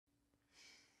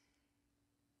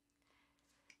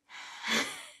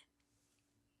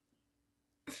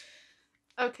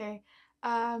Okay.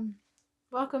 Um,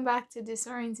 Welcome back to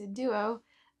Disoriented Duo.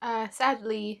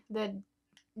 Sadly, the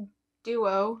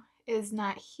duo is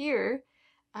not here.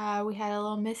 We had a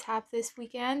little mishap this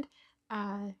weekend.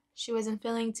 She wasn't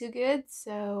feeling too good,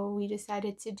 so we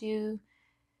decided to do,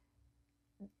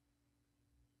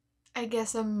 I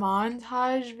guess, a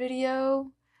montage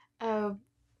video of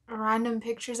random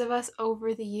pictures of us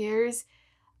over the years.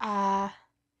 Uh,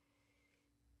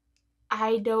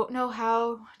 I don't know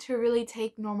how to really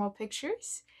take normal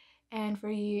pictures. And for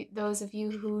you, those of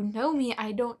you who know me,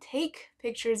 I don't take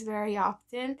pictures very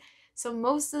often. So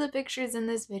most of the pictures in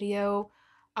this video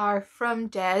are from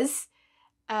Des.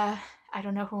 Uh, I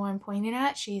don't know who I'm pointing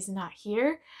at. She's not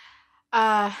here.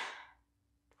 Uh,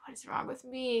 what is wrong with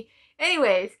me?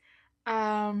 Anyways,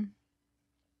 um,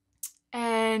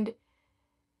 and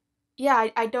yeah,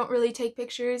 I don't really take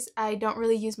pictures. I don't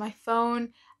really use my phone.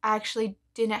 I actually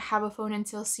didn't have a phone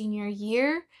until senior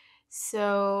year.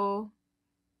 So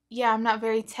yeah, I'm not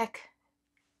very tech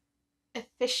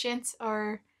efficient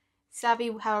or savvy,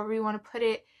 however you want to put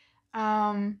it.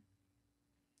 Um,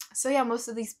 so yeah, most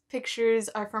of these pictures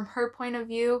are from her point of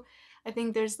view. I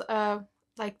think there's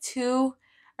like 2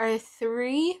 or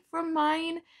 3 from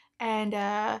mine, and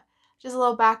just a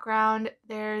little background.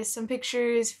 There's some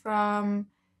pictures from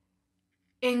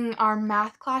in our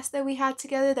math class that we had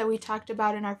together that we talked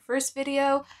about in our first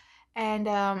video, and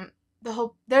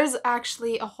there's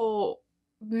actually a whole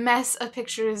mess of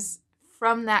pictures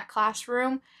from that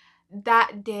classroom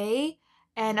that day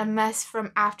and a mess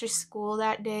from after school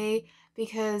that day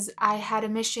because I had a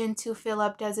mission to fill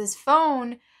up Dez's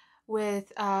phone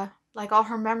with like all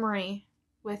her memory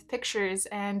with pictures,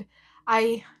 and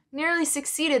I nearly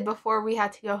succeeded before we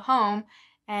had to go home.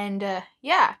 And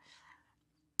yeah,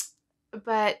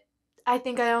 but I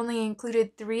think I only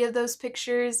included 3 of those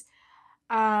pictures.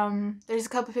 There's a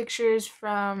couple pictures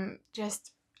from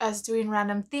just us doing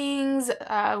random things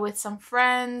with some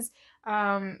friends.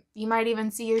 You might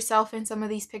even see yourself in some of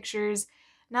these pictures.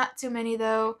 Not too many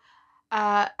though.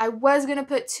 I was gonna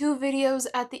put 2 videos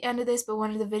at the end of this, but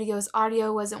one of the videos'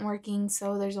 audio wasn't working,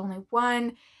 so there's only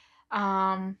one.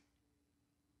 And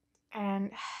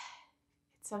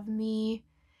it's of me.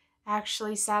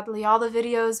 Actually, sadly, all the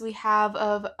videos we have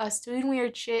of us doing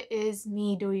weird shit is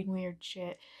me doing weird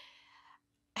shit.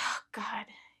 Oh, God.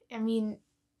 I mean,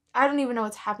 I don't even know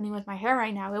what's happening with my hair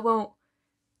right now. It won't,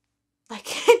 like,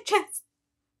 it just,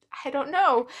 I don't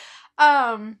know.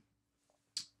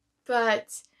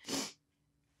 But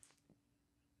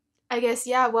I guess,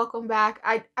 yeah, welcome back.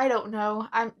 I don't know.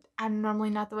 I'm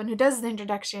normally not the one who does the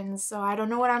introductions, so I don't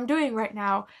know what I'm doing right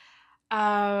now.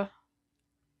 Uh,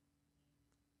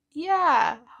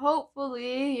 yeah,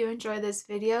 hopefully you enjoy this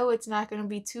video. It's not going to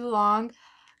be too long.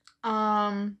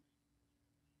 Um,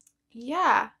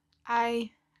 yeah,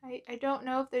 I, I don't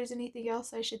know if there's anything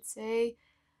else I should say.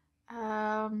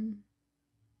 Um,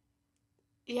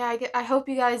 yeah, I hope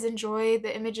you guys enjoy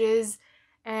the images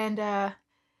and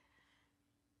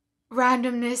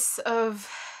randomness of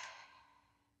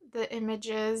the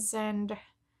images and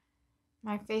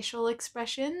my facial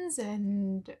expressions,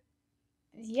 and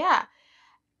yeah.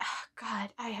 God,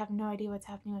 I have no idea what's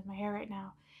happening with my hair right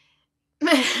now.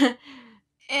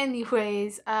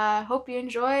 Anyways, hope you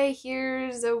enjoy.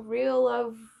 Here's a reel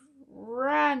of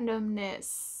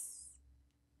randomness.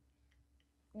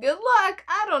 Good luck.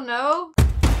 I don't know.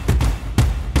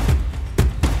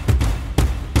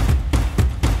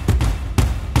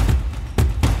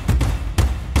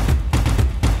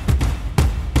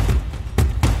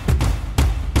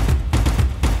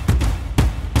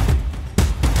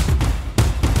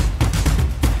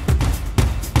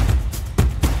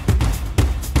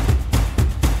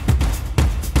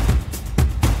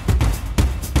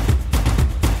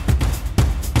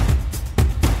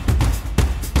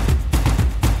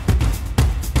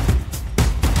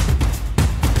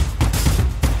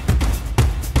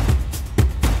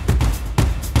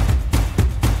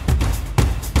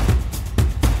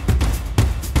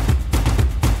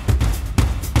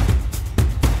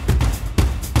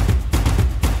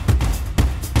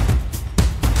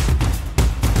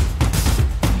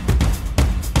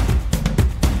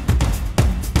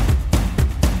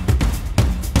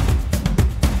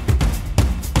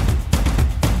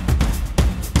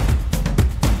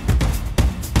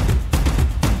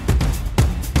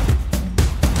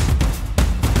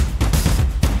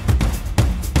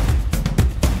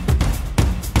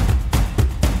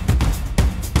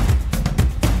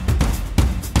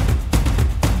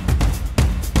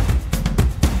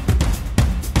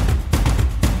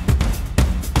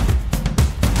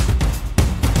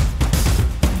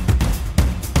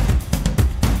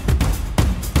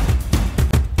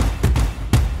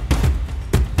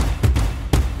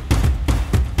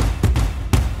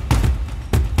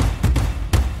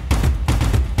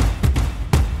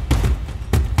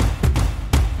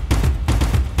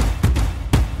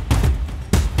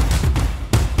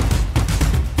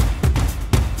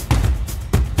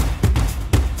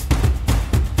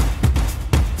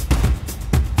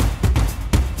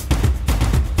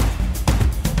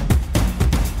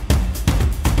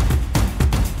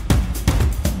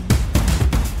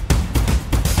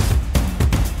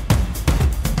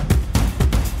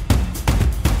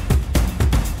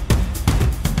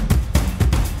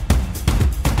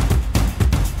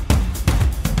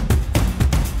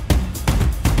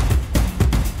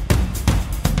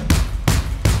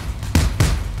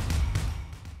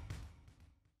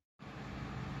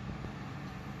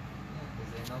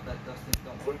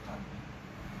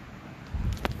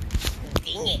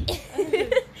 Dang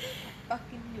it.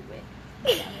 Fucking knew it.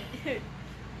 Damn it.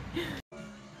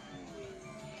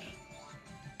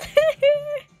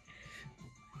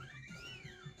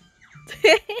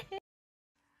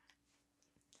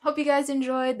 Hope you guys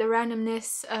enjoyed the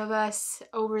randomness of us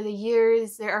over the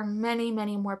years. There are many,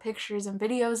 many more pictures and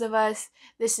videos of us.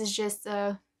 This is just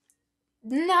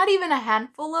not even a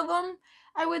handful of them,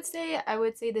 I would say. I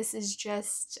would say this is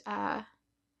just, I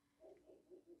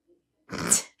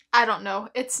don't know.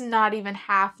 It's not even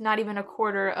half, not even a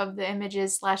quarter of the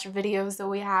images / videos that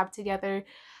we have together.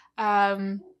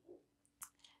 So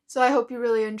I hope you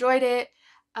really enjoyed it.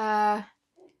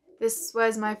 This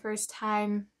was my first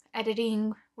time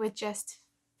editing with just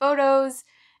photos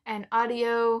and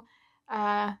audio.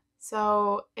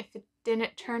 So if it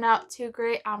didn't turn out too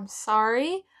great, I'm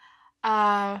sorry.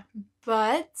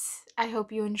 But I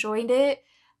hope you enjoyed it.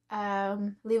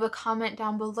 Leave a comment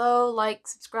down below, like,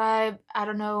 subscribe. I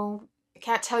don't know. I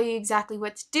can't tell you exactly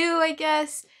what to do, I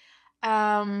guess.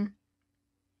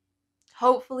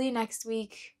 Hopefully next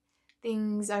week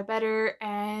things are better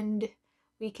and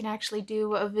we can actually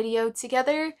do a video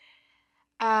together.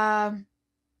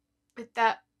 With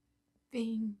that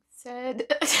being said,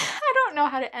 I don't know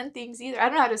how to end things either. I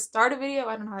don't know how to start a video.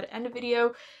 I don't know how to end a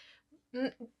video.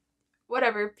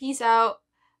 Whatever. Peace out.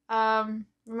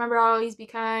 Remember, always be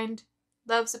kind.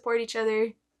 Love, support each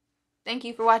other. Thank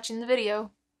you for watching the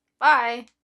video. Bye.